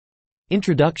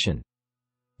Introduction.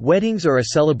 Weddings are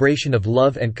a celebration of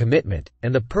love and commitment,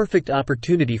 and the perfect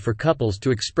opportunity for couples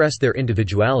to express their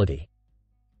individuality.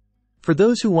 For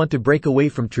those who want to break away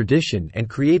from tradition and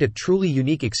create a truly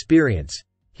unique experience,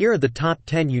 here are the top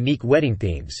 10 unique wedding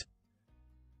themes.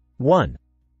 1.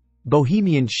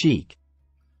 Bohemian chic.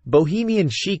 Bohemian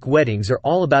chic weddings are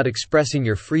all about expressing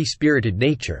your free-spirited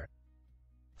nature.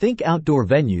 Think outdoor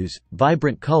venues,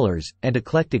 vibrant colors, and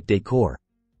eclectic decor.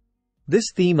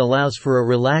 This theme allows for a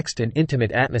relaxed and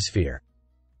intimate atmosphere.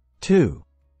 2.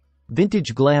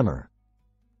 Vintage glamour.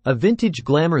 A vintage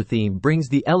glamour theme brings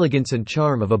the elegance and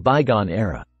charm of a bygone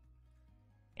era.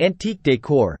 Antique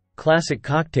decor, classic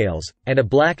cocktails, and a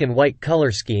black and white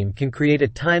color scheme can create a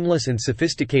timeless and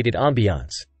sophisticated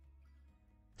ambiance.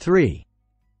 3.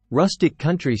 Rustic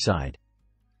countryside.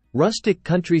 Rustic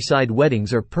countryside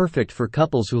weddings are perfect for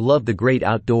couples who love the great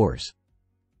outdoors.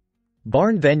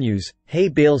 Barn venues, hay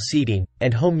bale seating,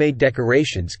 and homemade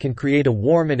decorations can create a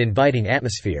warm and inviting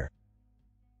atmosphere.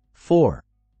 4.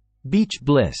 Beach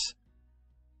bliss.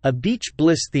 A beach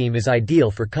bliss theme is ideal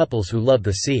for couples who love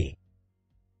the sea.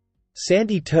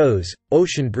 Sandy tows,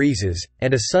 ocean breezes,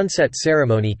 and a sunset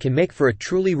ceremony can make for a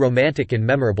truly romantic and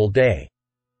memorable day.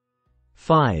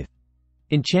 5.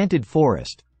 Enchanted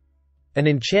forest. An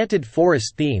enchanted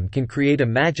forest theme can create a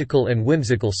magical and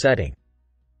whimsical setting.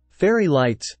 Fairy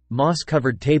lights,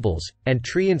 moss-covered tables, and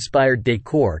tree-inspired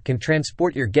decor can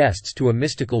transport your guests to a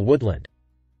mystical woodland.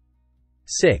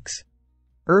 6.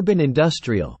 Urban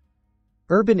industrial.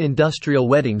 Urban industrial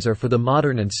weddings are for the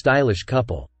modern and stylish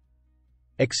couple.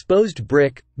 Exposed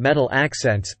brick, metal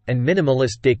accents, and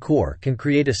minimalist decor can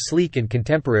create a sleek and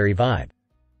contemporary vibe.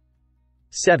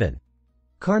 7.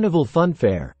 Carnival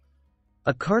funfair.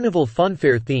 A carnival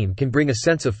funfair theme can bring a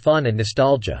sense of fun and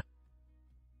nostalgia.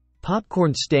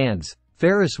 Popcorn stands,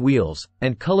 Ferris wheels,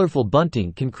 and colorful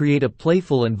bunting can create a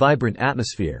playful and vibrant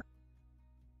atmosphere.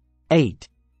 8.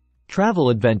 Travel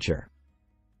adventure.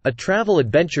 A travel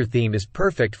adventure theme is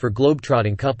perfect for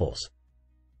globetrotting couples.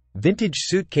 Vintage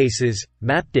suitcases,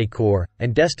 map decor,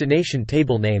 and destination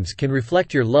table names can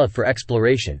reflect your love for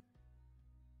exploration.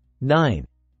 9.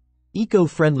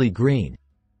 Eco-friendly green.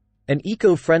 An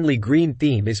eco-friendly green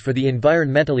theme is for the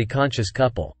environmentally conscious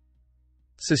couple.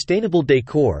 Sustainable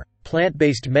decor,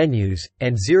 plant-based menus,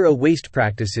 and zero-waste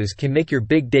practices can make your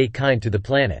big day kind to the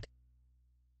planet.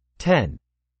 10.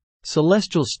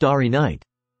 Celestial starry night.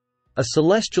 A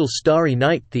celestial starry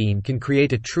night theme can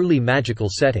create a truly magical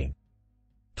setting.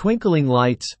 Twinkling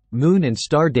lights, moon and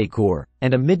star decor,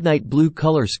 and a midnight blue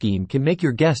color scheme can make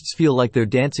your guests feel like they're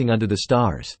dancing under the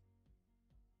stars.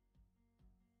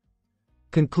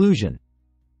 Conclusion.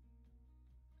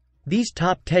 These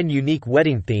top 10 unique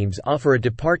wedding themes offer a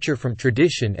departure from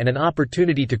tradition and an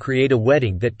opportunity to create a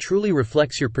wedding that truly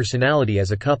reflects your personality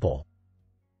as a couple.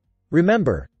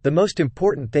 Remember, the most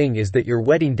important thing is that your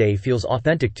wedding day feels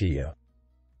authentic to you.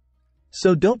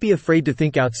 So don't be afraid to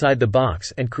think outside the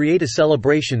box and create a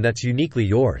celebration that's uniquely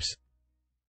yours.